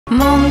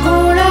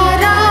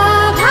मंगुलारा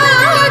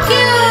भाग्य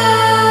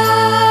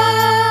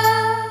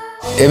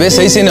एबे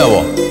सही सीन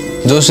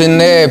हम जो सीन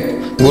ने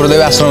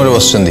गुरुदेव आश्रम रे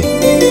बसचंदी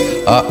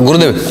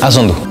गुरुदेव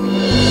आसंतु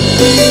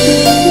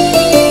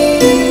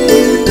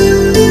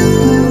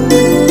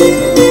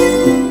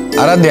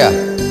आराध्या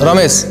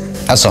रमेश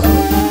आस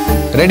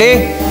ready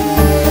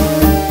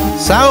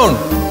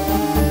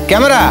sound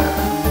camera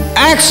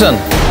action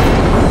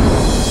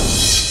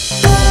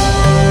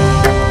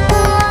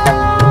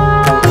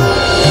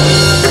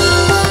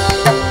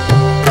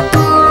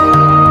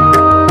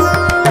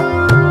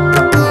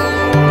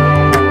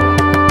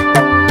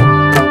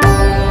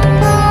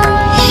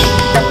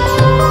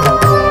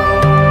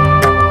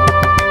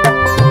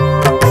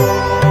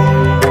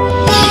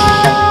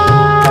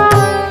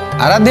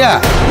Aaradhya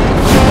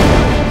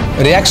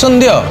reaction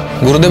दियो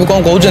गुरुदेव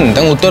कौन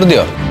कहते उत्तर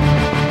दियो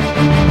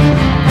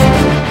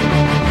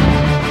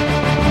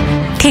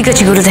ठीक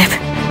अच्छे गुरुदेव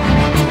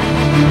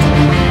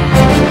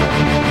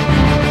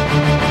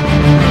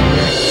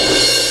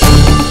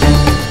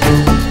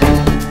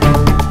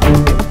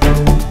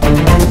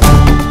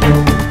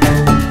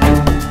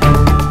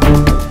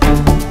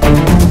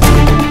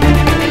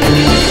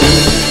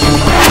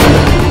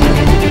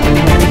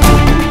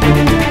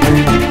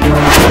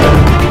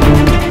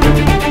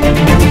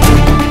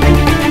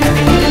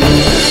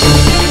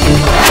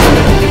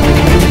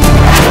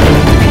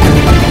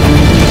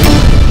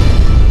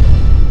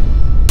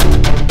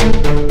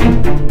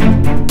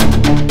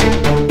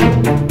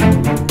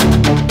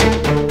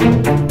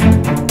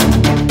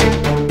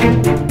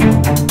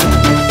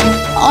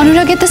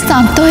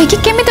शांत है कि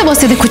केमिते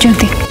बसे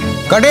देखुचंती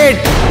कट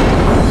इट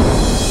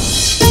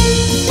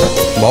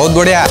बहुत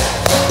बढ़िया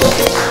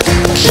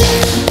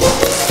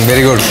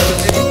वेरी गुड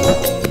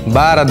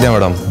बार आद्या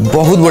मैडम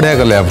बहुत बढ़िया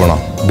कले आपण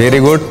very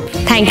good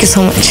thank you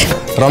so much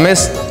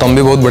Ramesh तुम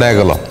भी बहुत बढ़िया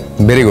कल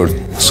वेरी गुड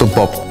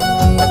सुपर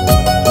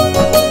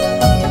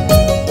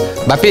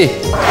बापी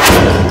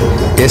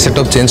ये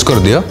सेटअप चेंज कर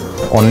दियो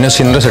अन्य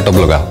सीन रो सेटअप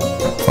लगा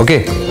ओके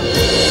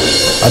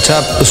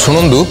अच्छा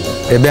सुनंदु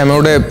एबे हमें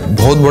गोटे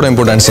बहुत बड़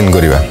इंपोर्टेंट सीन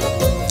करवा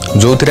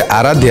जो थे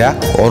आराध्या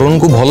अरुण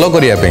को भल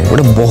करने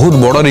गोटे बहुत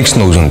बड़ रिस्क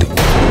नौ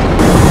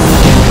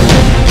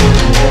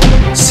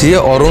सी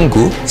अरुण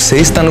को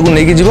सही स्थान को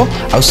लेकिन जीव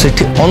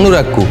आठी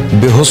अनुराग को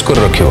बेहोश कर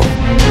रख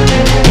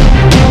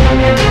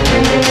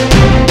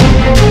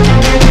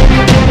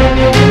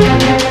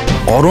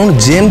अरुण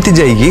जेमती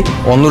जाइकी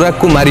अनुराग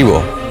को मार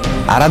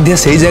आराध्या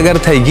से जगार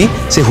थी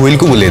से हुईल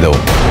को बुले दब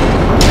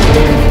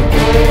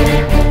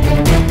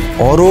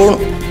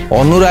अरुण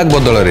अनुराग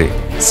बदल रे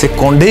से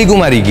कंढई को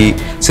मारिकी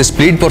से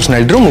स्प्लिट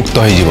पर्सनालिटी मुक्त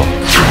हो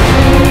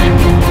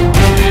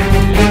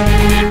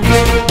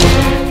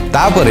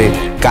तापरे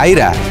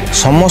कायरा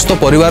समस्त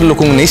परिवार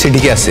लोक नहीं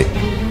सेठिके आसे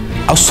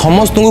आ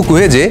समस्त को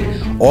कहे जे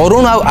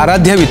अरुण आ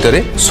आराध्या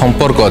भितर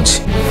संपर्क अच्छी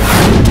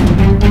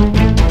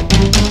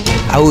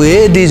आउ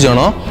ए दी जन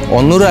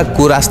अनुराग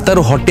को रास्ता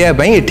रू हटिया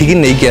पई एठिकी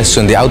नहीं कि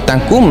आछंदी आ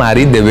तांकू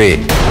मारी देबे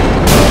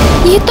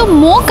ये तो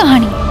मो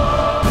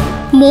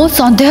कहानी मो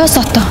संदेह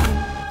सत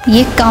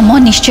ये काम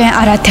निश्चय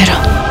आराध्यार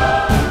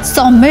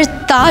समीर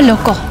ता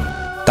लोक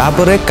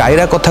तापरे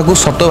कायरा कथा को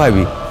सत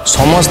भावी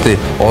समस्ते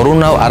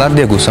अरुण आ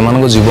आराध्या को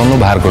सेमान जीवन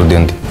बाहर कर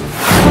दियंती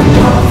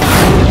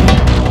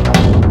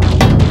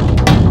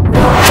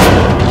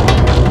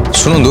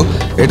सुनंदु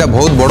एटा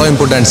बहुत बड़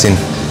इंपोर्टेंट सीन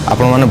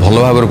आपण माने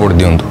भलो भाबरे पढ़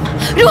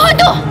दियंतु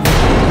रुहतो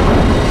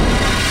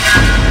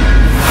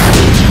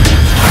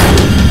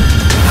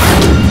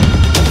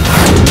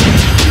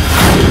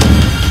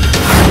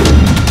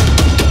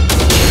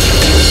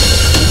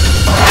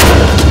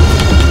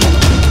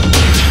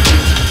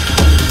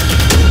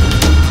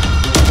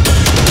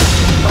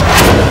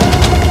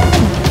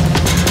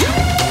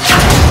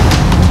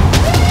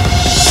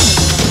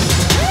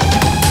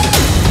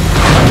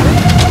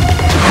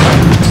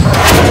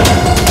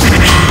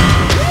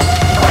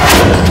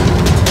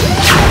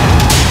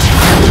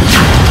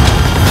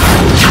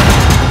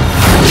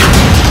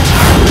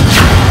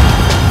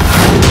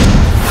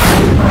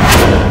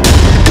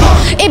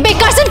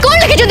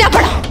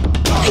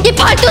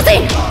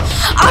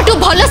आटू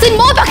भल सीन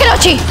मो पाखे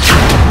अच्छी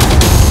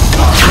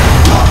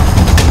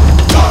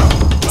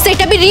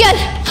सेटा भी रियल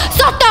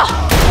सत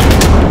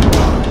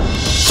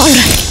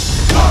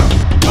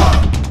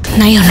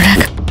नहीं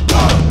अनुराग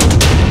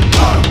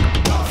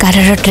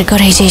कार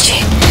ट्रिगर हो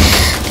जाए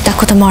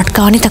तुम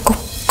अटकाओनी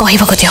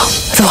कहवाक दियो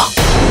रुह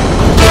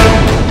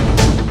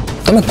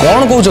तुम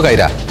कौन कौच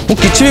कायरा मु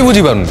किछि भी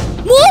बुझी पारुनी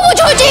मु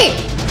बुझौची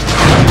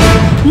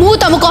मु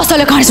तुमको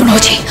असल कहानी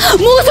सुनाउची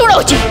मु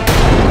सुनाउची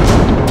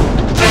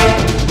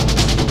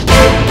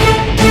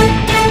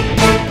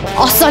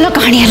असल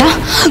कहानी है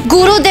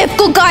गुरुदेव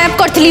को गायब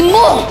करथिली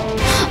मु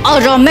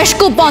और रमेश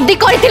को बंदी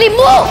करथिली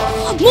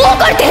मु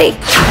करथिली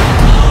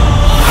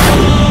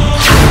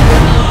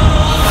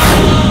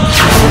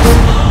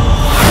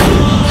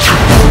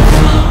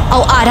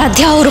और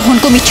आराध्या और रोहन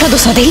को मिछ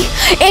दोष दे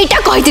एटा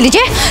कहिथिली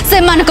जे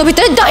से मानक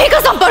भीतर दैहिक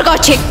संपर्क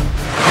अछि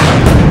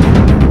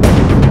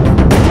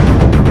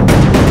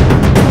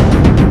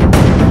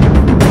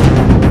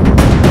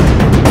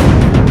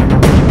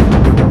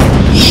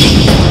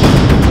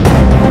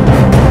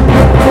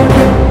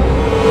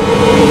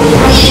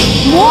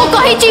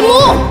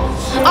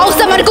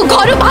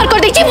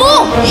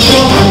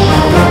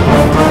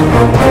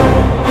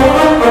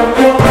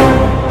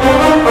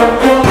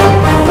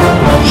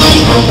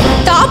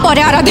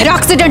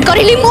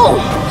करिली मु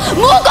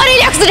करिली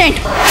एक्सीडेंट।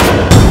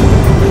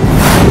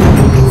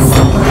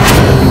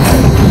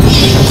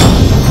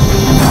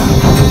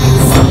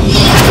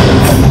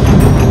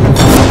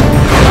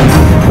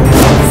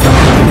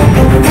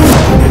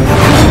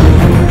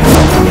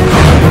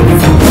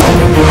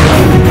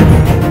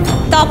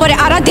 तापर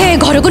आराध्या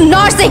घर को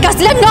नर्स एक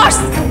आसला नर्स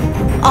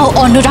आ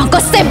अनुराग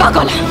सेवा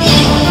कला।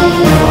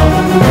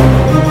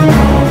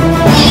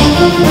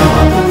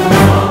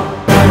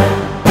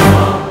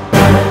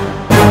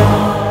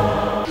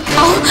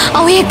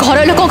 ये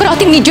घर लोक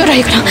अति निज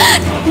रहीगला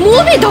मु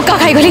भी धोखा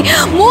खाई गली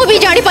मु भी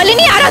जानी पाली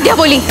नहीं आराध्या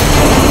बोली।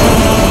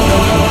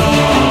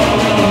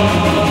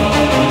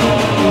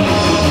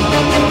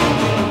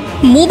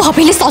 मु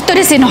भाविली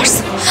सतरे से नर्स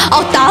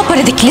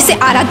आपर देखिले से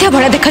आराध्या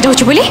भड़ा देखा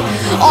जाउछ बोली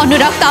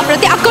अनुराग ता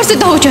प्रति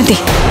आकर्षित होउछंती।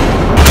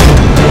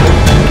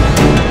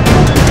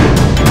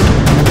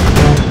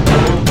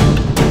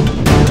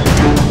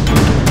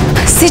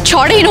 से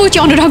छड़े नउछ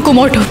अनुराग को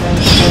मोटो।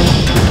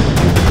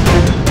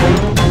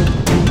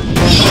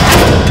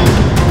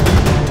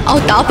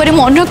 तापर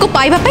मु अनुराग को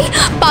पाइबा पाई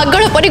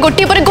पागल पर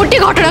गोटे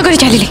घटना कर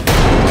चलिली।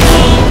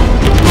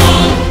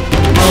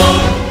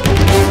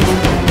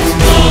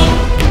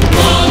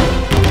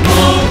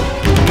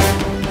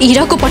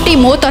 ईरा को पटे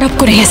मो तरफ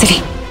को नहीं आसली।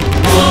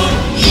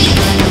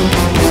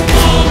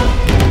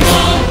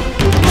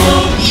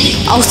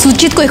 आ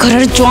सुजित को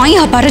घर ज्वाई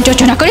हबार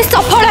योजना कर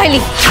सफल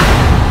आईली।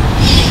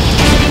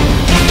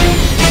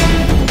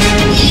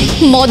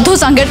 मधु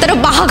संगे तार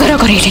बाहाघर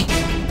करेली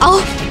आ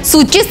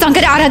सुजित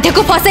संगे आराध्या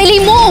को फसैली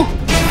मु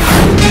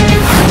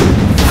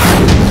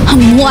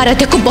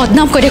आराध्या को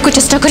बदनाम करने को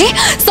चेष्टा करी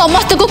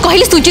समस्त को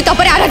कहली सुजित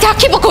पर आराध्या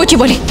आखि पकाउची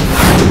बोली।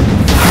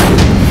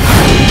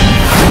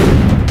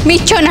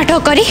 मिछ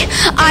नाटक करी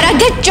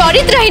आराध्या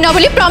चरित्रहीन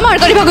बोली प्रमाण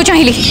करने को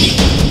चाहिए।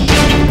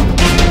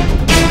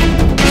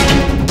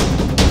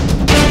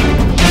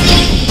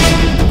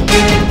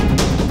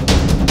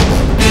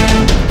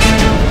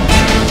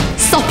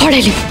 सफल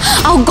हेली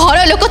आ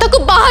घर लोक ताको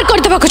बाहर कर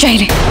देबा को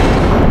चाहिए।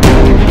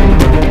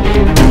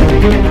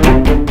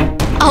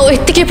 आओ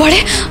एतिके पड़े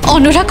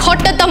अनुराग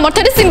हठात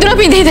मथारे सिंदूर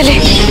पिंधे देले।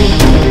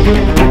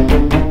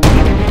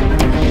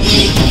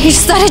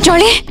 ईर्ष्यारे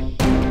जले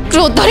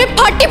क्रोधरे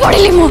फाटी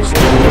पड़िली मु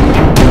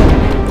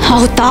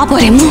आउ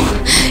तापरे मु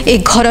ए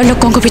घर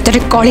लोकंक भितर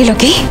कली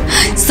लगे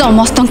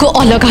समस्त को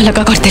अलग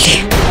अलग करदेली।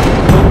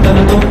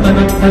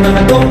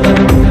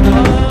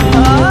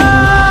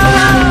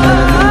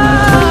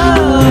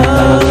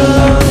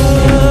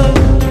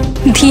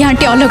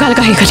 धियाटी अलग अलग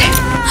हो गले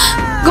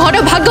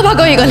घर भाग भाग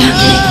हो गला।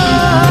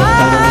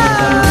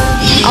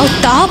 आउ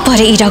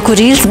तापरे इरा को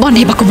रील्स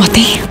बनैबा को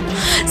मते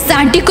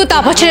सांटी को ता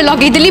पछरे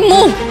लगै देली मु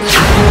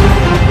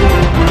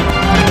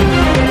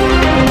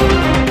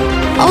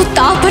आउ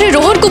तापरे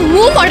रोहन को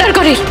मु मर्डर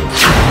करे।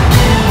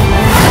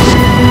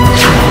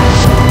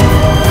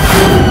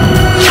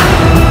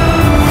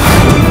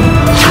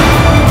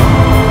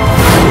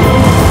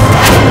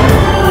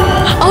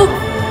 आउ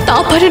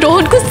तापरे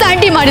रोहन को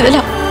सांटी मारी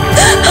देला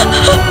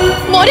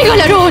मरी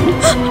गला रोहन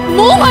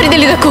मु मारी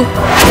देली देखो।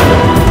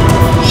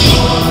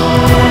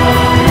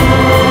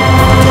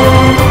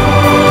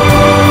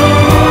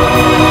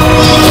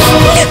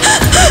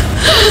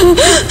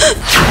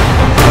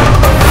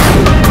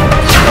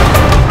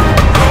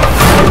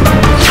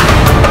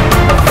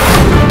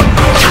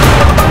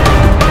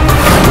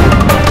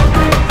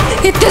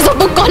 इतने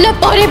सब कला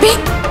पर भी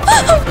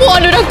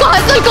अनुराग को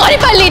हासिल कर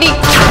पारिनी।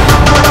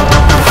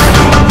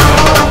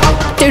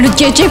 तेणु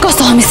जेजे को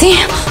सह मिसी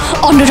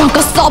अनुराग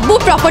का सबू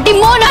प्रॉपर्टी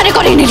मो नारे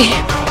कर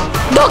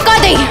धोखा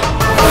दे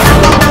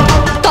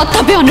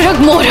तथापि अनुराग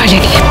मोर हले।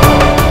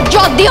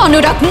 जदि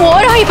अनुराग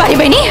मोर हो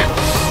पारिबेनी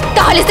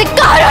ताहले से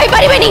कार हो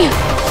पारिबेनी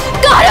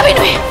कार भी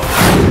नुहे।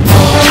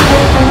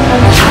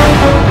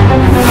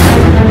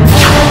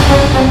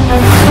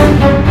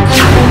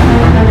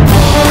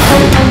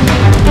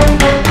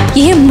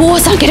 ये मो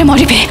संगे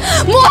मरबे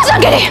मो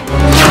संगे।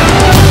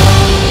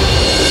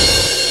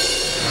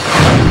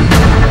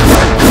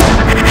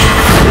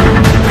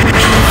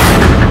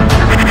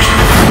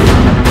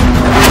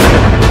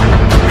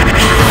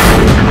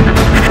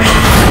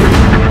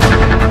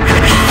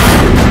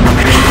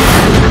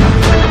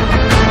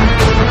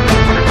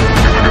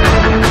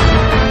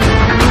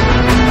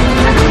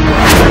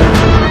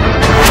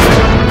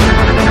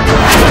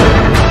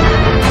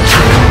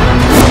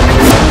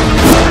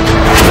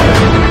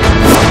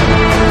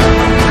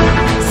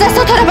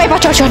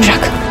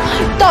 अनुराग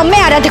तमे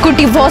आराध्या को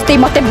डिवोर्स दे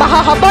मते बाहा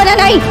हबो ना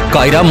नहीं।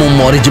 कायरा मु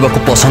मरि जीवा को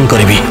पसंद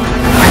करबी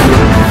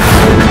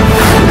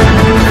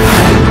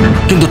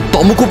किंतु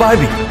तुमको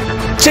बाहबी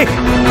छे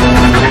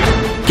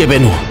केबे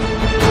नु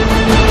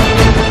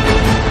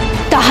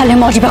ताहले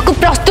मरिबा को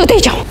प्रस्तुत हे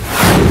जाओ।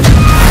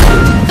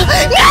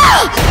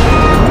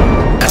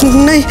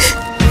 नहीं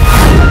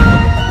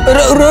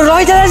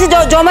रोहित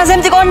दादा जमा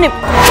सेमती करनी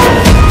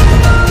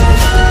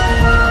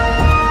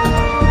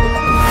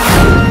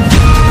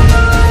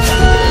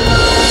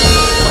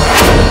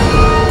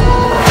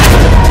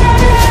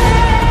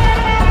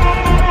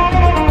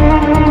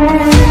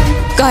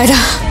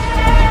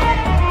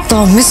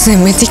तमें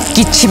सेमिति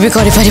किछि भी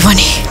करि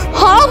परिबनी।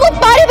 हाँ मु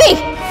पारिबी।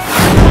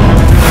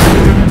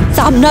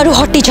 सामना रू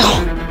हटी जाओ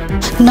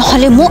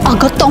नहले मु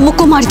आग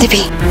तुमको मार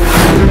देबी।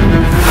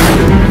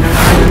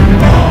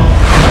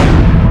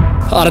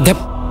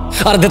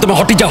 अरे तुम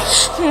हटी जाओ।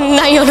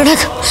 नहीं अनुराग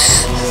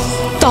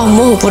तम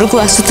ऊपर को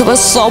आसुवा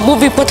सबू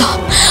विपद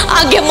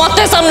आगे मत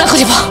सामना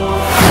करबा।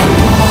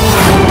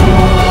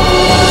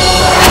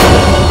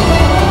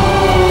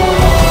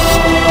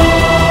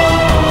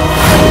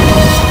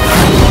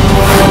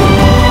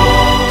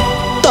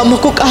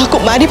 तुमको क्या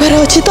मारिबार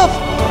अच्छी तो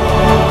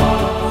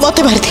मत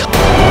मार दियो।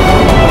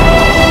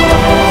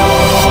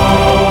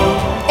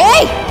 ए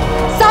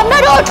सामना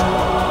रोड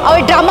और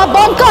ड्रामा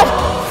बंद कर।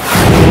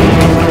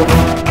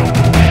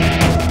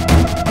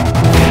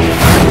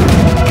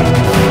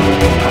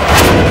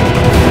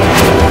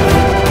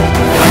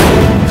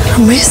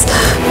 रमेश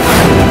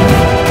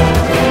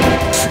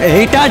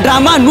एटा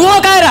ड्रामा नुह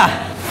कायरा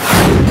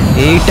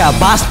एटा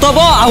वास्तव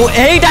आउ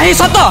एटा ही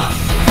सत।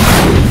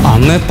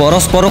 आमे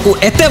परस्पर को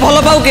एते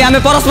भल पाऊ कि आमे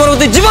परस्पर को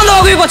जीवन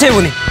देबा भी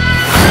पछेबुनी।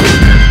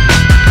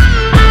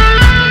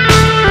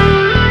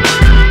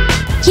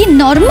 ये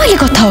नॉर्मली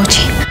कथा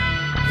होची।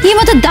 ये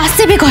मत दास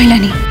से भी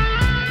कहलानी।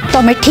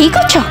 तमे ठीक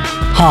अछ?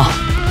 हाँ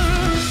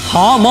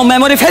हाँ मो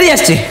मेमोरी फेरी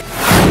आछि।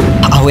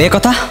 आउ ए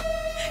कथा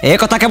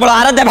केवल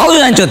आराध्या भाऊ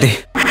जानचती।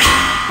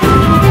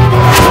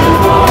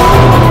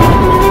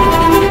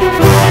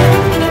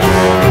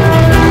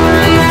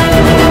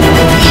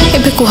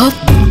 एबे कह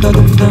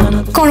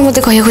कौन मत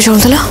कह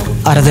चाहूला?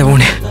 आराध्या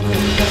भौणी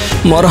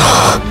मोर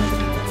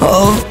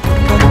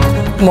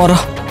मोर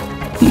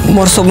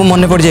मोर सब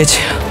मन पड़ जाए।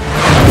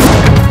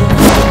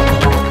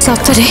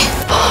 सतरे?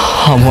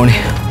 हाँ भौणी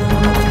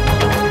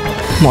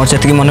मोर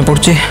जी मन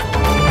पड़ुची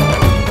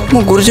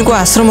मो गुरुजी को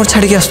आश्रम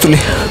छाड़ी आसुली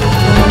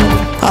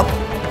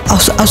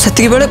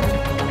से बेले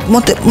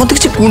मत मत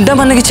कि गुंडा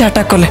मैंने कि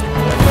अटाक कले।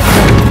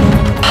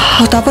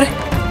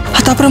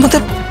 मत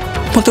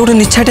मत गोटे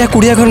निछाटिया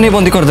कुड़िया घर नहीं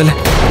बंदी करदे।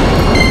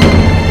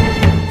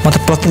 मत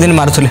प्रतिदिन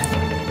मारुले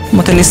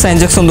मत निशा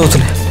इंजेक्शन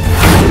दौले।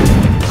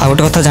 आ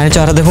गोटे कथा जानी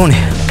आराध्या भौणी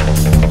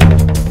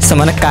से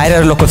मैंने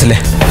कायरार लोक थे।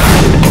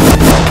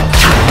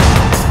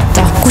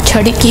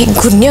 छाड़ी कि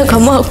गुनिया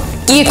काम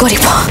किए कर।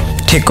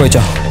 ठीक कह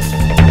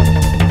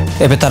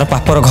एबे तार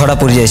पापर घड़ा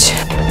पूरी जाए।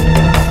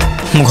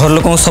 घर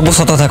लोक सब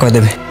सत कथा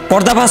कहीदेवी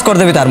पर्दाफाश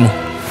करदेवी तार मुँह।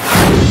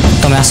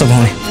 तमें आस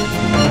भौणी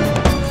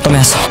तमें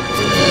आस।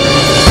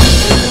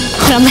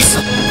 रमेश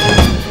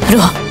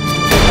रुह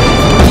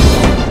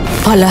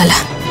भल है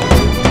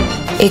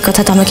ये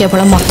कथा तुम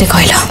केवल मत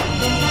कहल।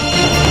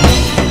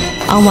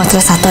 मात्र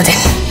 7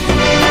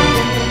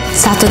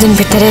 दिन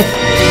भितर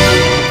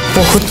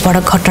बहुत बड़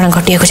घटना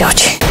घटिया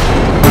जाऊँगी।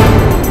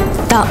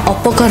 ता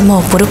अपकर्म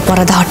उपर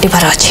परदा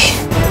हटिबार अच्छी।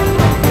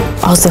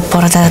 आ से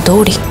परदार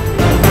दौड़ी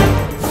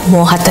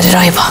मो हाथ में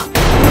रहिबा।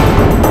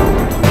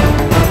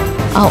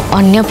 आ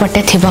अन्य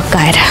पटे थिबा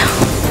कायरा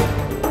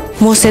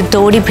मो से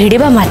दौड़ी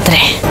भिड़िबा मात्रे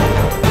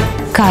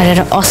कायरार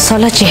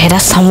असल चेहरा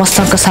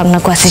समस्त सामना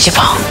को आसी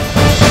जिबा।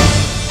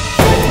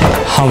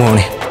 हाँ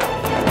भौणी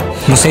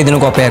मुझे दिन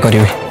को अपेक्षा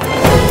करी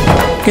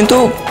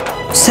किंतु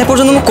से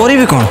पर्यंत मुझे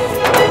करी कौन?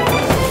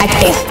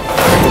 एक्टिंग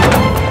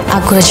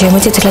आगुरी जमी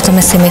तुम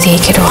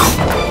सेमती रुह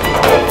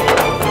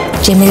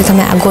जमी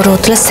तुम आगु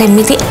रोला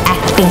सेमती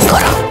एक्टिंग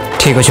कर।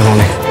 ठीक अच्छे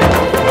भौणी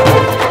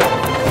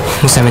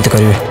मुझे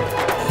करी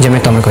जमी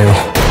तुम कह।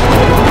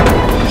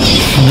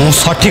 मु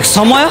सठिक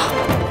समय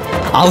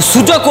आ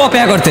सुजोग को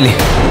अपेक्षा करी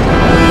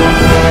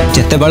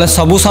जिते बड़े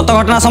सबू सत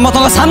घटना समस्त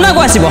सामना को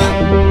आसब आ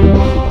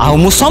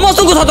समस्त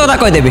को सत कथा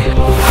कहीदेवी।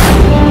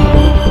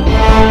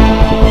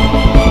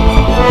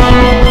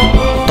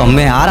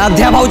 तमें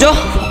आराध्या भाउज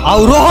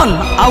आउ रोहन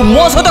आउ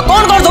मो सहित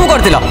कौन कौन सब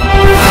कर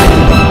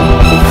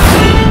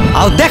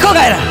देख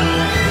गायरा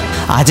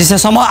आज से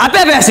समय आपे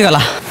आपे आसीगला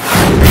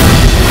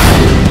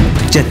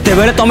जिते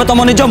बेले तमें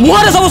तुम निज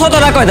मुहर सब सत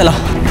कथा कहीदेल।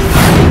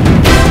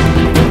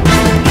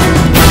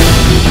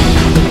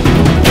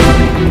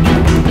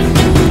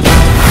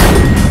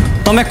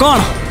 तमें कौन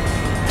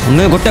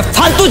तुम्हें गोटे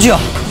फालतू झील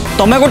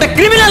तुम्हें गोटे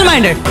क्रिमिनल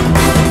माइंडेड।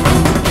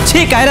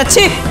 छी कायरा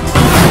छी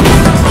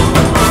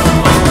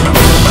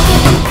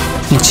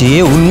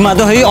जी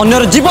उन्माद हो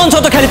अन्यर जीवन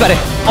सहित खेली पारे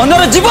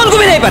अन्यर जीवन को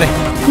भी नहीं पारे।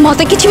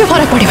 मते किछि भी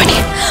फरक पड़िबनी।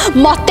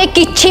 मते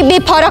किछि भी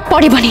फरक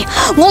पड़िबनी।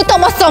 मु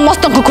तम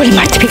समस्त को गोली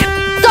मार देबी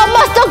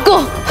समस्त को।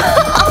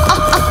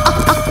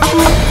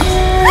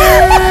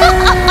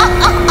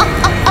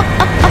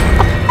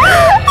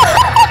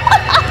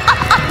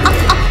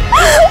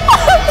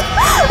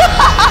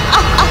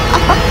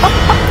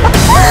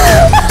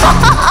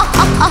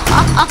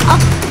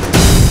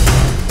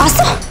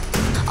 आसो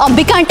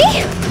अंबिका आंटी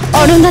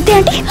अरुंधति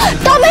आंटी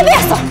तमें भी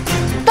आस।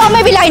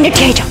 तमें भी लाइन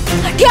ठिया जाओ।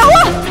 ठिया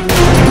हुआ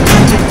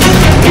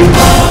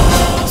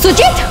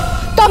सुजीत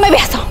तमें भी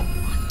आस।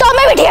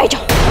 तमें भी ठिया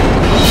जाओ।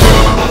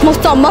 मु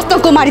समस्त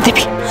को मारी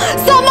देबी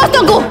समस्त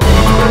को।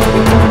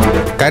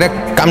 कारे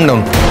काम डाउन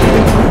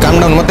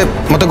मते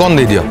मते गन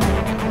दे दियो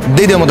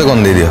मते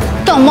गन दे दियो।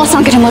 तम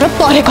संगे मोर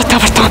परे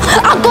कथबार्ता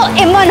आगो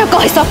एमान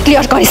कहि सब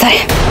क्लियर करि सारे।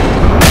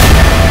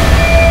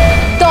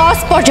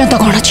 आज पर्यंत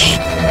कौन अच्छी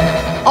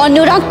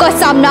अनुराग का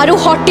सामना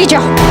हटि जा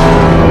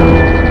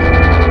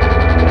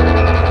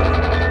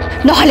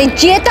नहले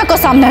जे तक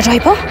सामना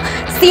रहिबो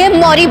सी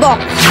मरिबो।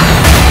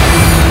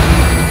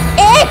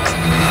 1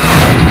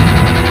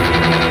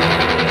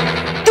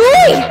 2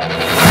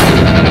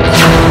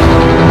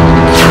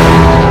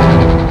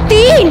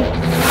 3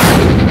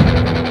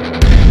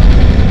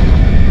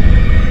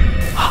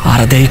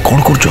 आराध्या कौन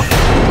कर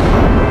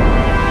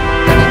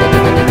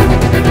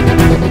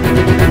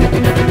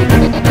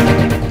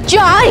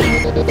 4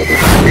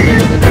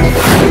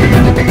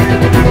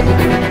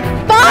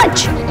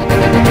 5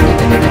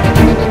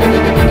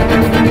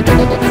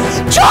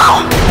 6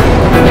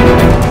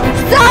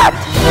 7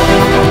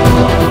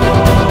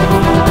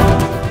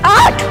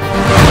 8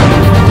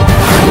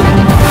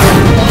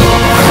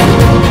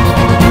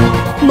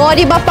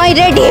 मोरी बापा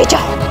रेडी है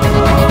जाओ।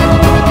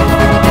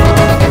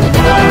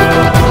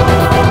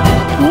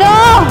 9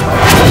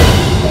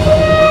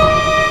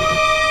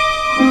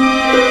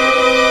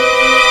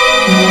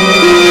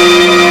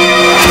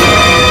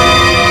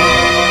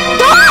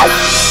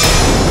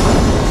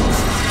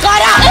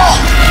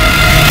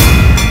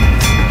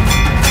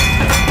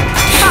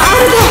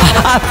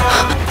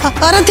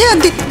 आराध्या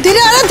धीरे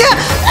आराध्या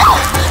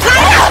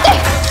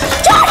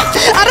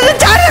आराध्या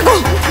चार रखो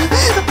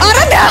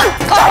आराध्या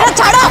छोड़ो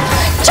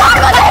छोड़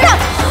मत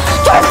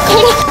छोड़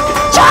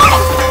छोड़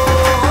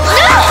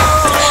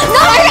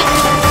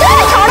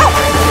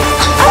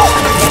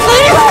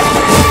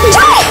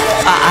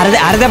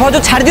आराध्या भाउज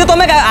छाड़ दियो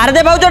तुम्हें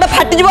आराध्या भाउज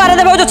फाटी जीव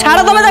आराध्या भाउज छाड़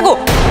तुम्हें ताको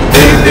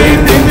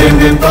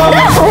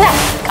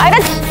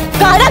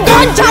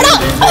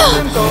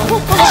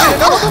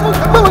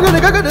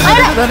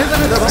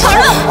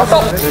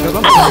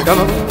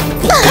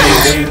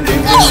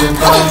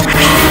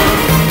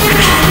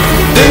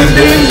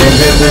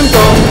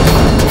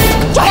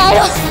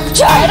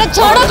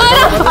छोड़ो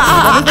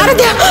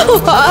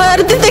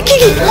आराध्या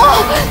देखिए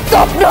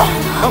स्वप्न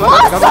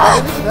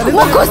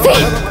मो खुशी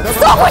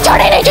सब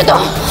छड़े नहीं तो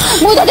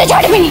मु तो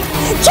छाड़बी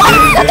छोड़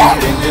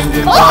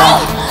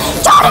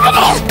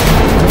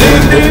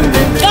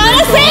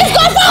सेव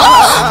कर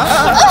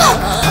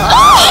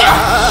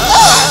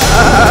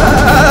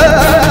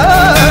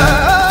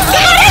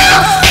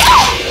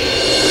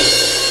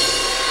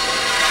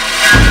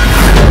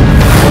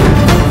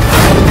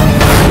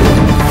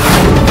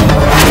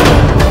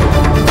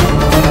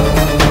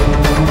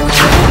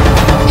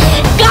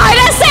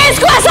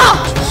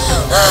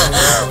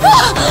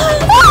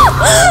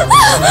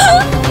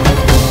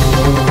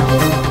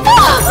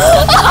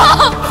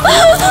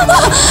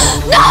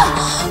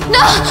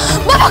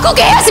बाबा को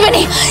कह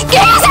नहीं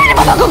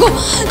बाबा को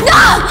ना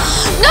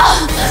ना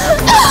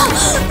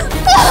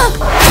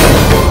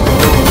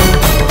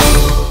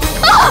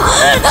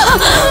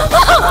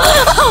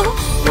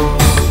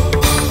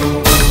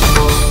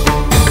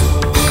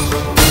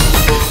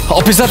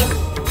ऑफिसर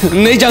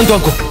नहीं जानते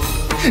आपको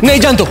नहीं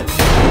जानते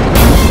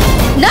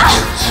ना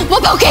मो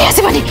बाबा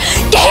कह बनी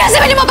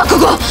मो बाबा को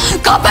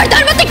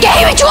खबरदार मत कह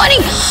भी छुआनी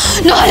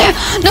नहले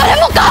नहले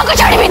मो कहां को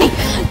छाड़ी नहीं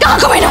कहां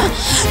को बिना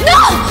ना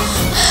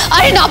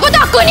अरे ना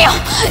पता को नहीं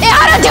ए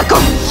आराध्या को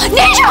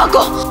नहीं जाओ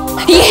को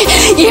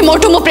ये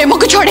मोटू मो प्रेम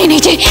को छोड़े नहीं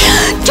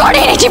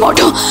चाहिए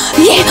मोटू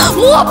ये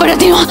मु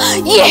अपराधी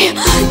ये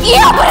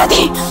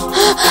अपराधी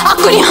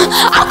आको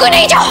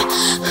नहीं जाओ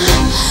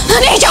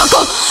को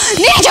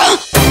नहीं जाओ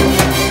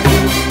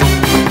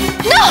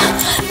ना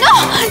ना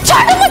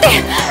छोड़ो मुझे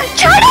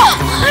छोड़ो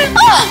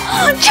मत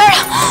छोड़ो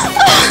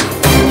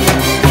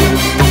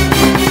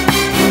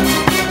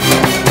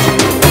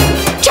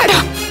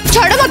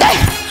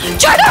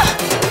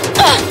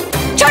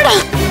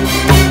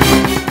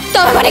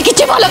तमे मैंने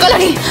किछि भलो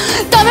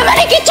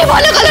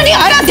कलनी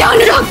आराध्या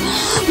अनुराग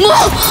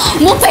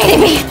मो पेड़ी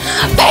भी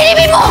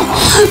मो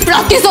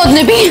प्रतिशोध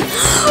नेबी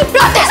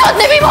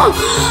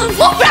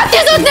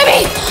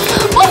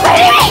मो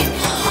पेड़ी भी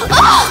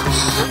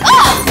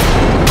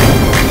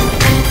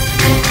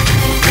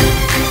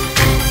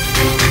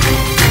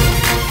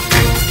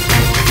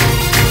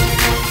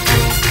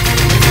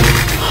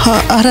हाँ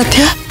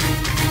आराध्या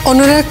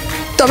अनुराग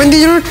तमें दी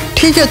जन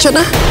ठीक अच्छे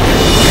ना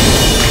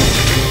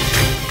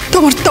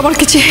तमर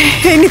किसी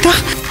है तो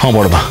हाँ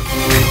बड़ माँ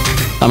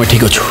आम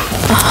ठीक अच्छु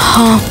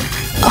हाँ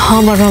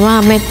हाँ बड़ मामा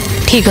आम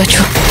ठीक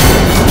अच्छु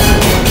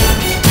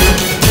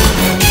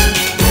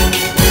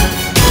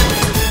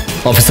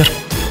ऑफिसर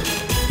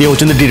ये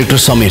होचंदे डायरेक्टर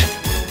समीर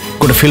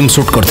गोटे फिल्म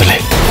शूट करते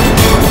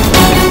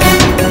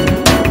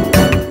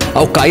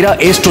आ कायरा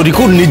ए स्टोरी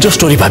को निज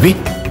स्टोरी भाभी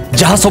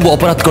जहाँ सब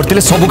अपराध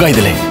करते सब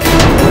गाईदे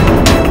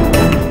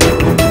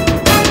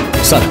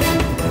सर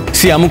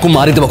सी आमको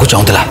मारिदेवा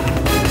चाहूला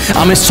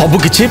आम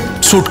सब किसी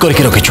शूट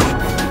करके रखीचु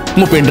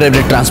मु पेनड्राइव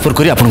रे ट्रांसफर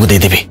करी आपको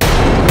देदेवी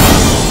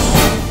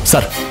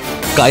सर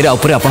कायरा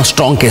उपरे आपण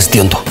स्ट्रांग केस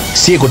दियंतु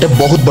सी गोटे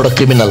बहुत बड़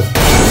क्रिमिनल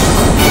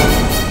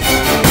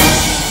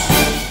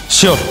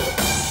श्योर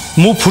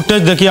मु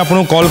फुटेज देखी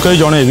आपको कॉल कर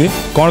जनइबी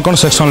कौन कौन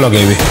सेक्शन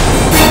लगेबी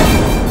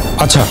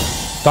अच्छा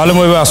ताले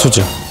मु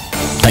आसुचे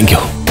thank you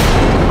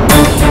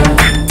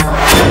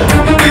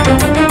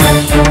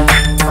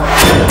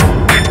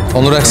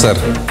Anurag sir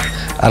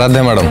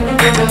Aaradhya madam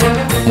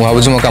मु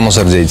भावुँ मो कम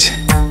सर जाइए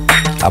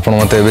आपण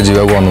मत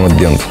जावाक अनुमति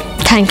दिंतु।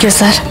 Thank you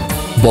sir.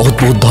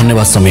 बहुत बहुत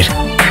धन्यवाद समीर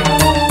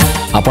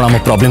आपण आम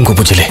प्रॉब्लम को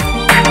बुझिले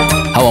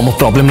आम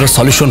प्रॉब्लम रो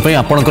सॉल्यूशन पे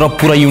आपनकर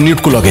पूरा यूनिट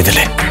को लगे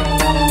दिले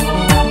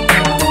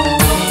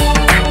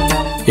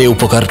ए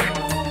उपकार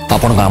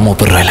आपण आम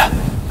ऊपर रहला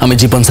आम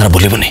जीवन सारा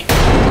भूलिबुनी।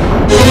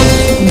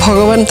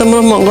 भगवान तुम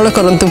मंगल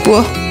करंतु पुओ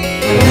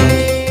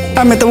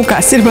आमे तुमको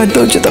आशीर्वाद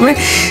दौचु तमें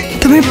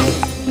तमें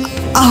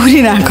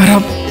आहरी ना कर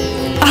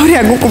आहरी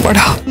आगु को बढ़।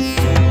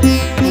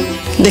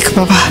 देख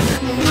बाबा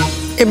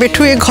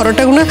एबेठू ए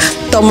घरटा ना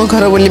तुम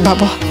घर बोली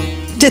भाव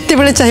जिते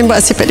बेले चाहिए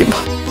आसीपर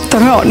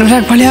तमें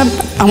अनुराग भाया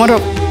आमर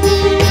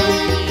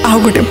आउ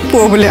गोटे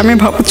पुओ बोली आम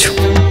भावुँ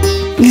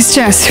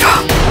निश्चय आसब।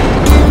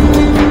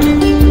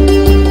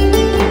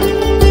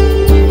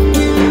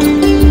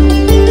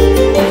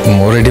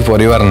 मोर ये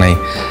परिवार नहीं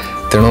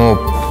तेणु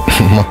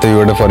मत भी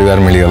गोटे परिवार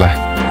मिलगला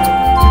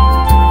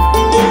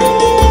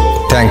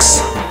थैंक्स।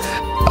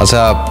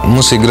 अच्छा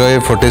मु शीघ्र ये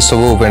फुटेज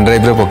सब पेन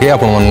ड्राइव रे पकई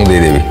आपण मन दे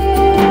देबी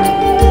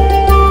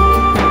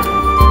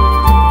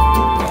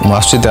मु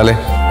आसुची ताले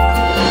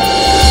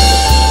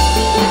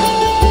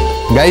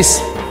गाइस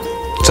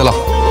चलो।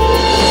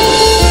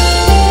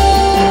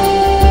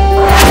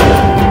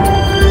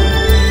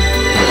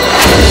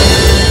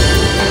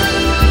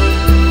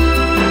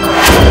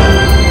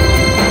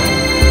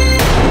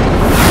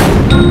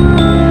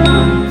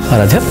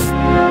 आराध्या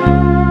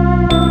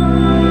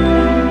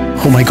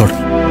ओ माय गॉड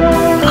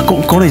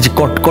कौन है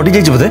कटि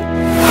जाइए बोधे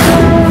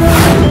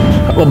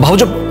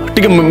भाज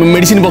टे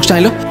मेडिसिन बॉक्स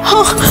आइल।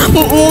 हाँ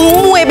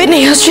मुझे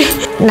नहीं आसुची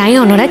नाई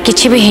अनुराग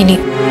किसी भी है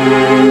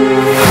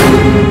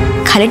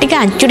खाली टे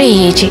आंचुड़े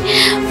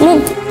मु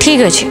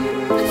ठीक अच्छे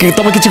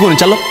तुम किसी कहनी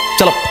चलो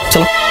चलो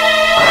चलो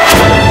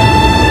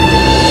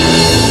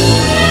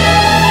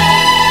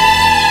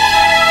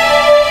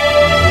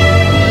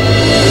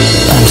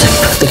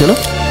देख लो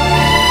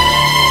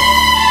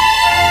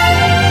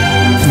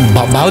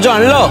भाज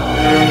आनलो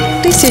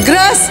शीघ्र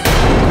आस।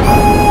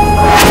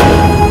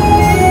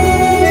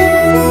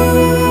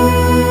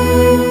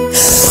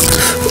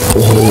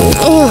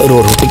 रो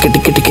रो टिके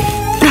टिके टिके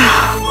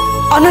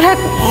अनुराग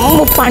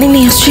मो पानी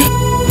नहीं आसुची।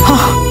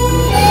 हाँ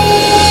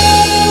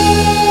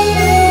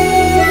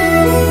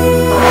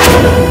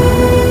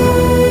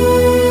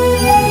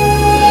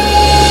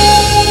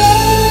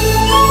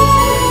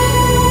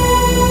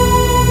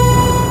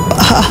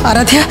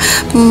आराध्या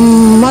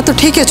माँ तो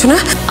ठीक अच्छु ना।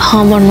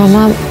 हाँ बड़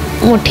मामा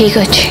मु ठीक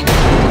अच्छे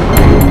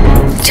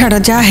छाड़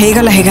जा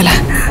हेगला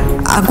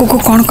आगु को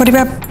कौन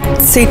करबा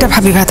सेटा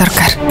भाबिबा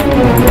दरकार।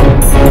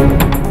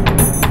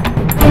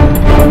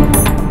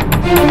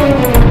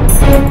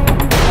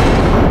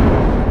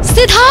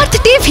 सिद्धार्थ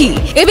टीवी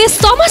एवं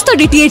समस्त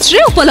DTH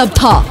रे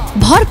उपलब्ध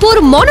भरपूर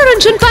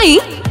मनोरंजन पाई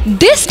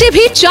dish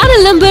TV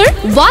channel number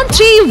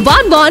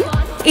 1311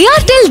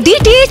 Airtel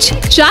DTH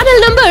channel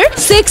number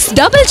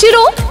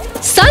 600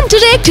 Sun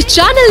Direct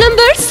channel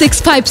number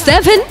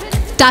 657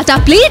 Tata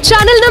play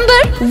channel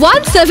number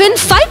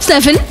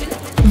 1757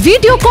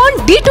 Videocon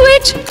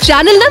D2H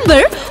channel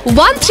number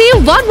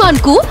 1311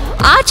 को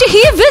आज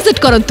ही विजिट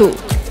करंतु।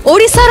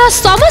 ओडिशार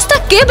समस्त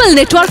केबल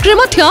नेटवर्क रे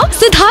मध्य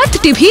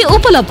सिद्धार्थ टीवी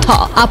उपलब्ध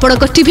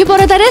आपनक टीवी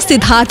परदारे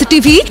सिद्धार्थ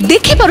टीवी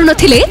देखि पारु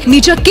नथिले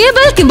निज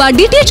केबल किबा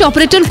DTH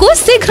ऑपरेटर को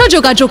शीघ्र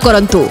जोगाजोग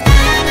करंतु।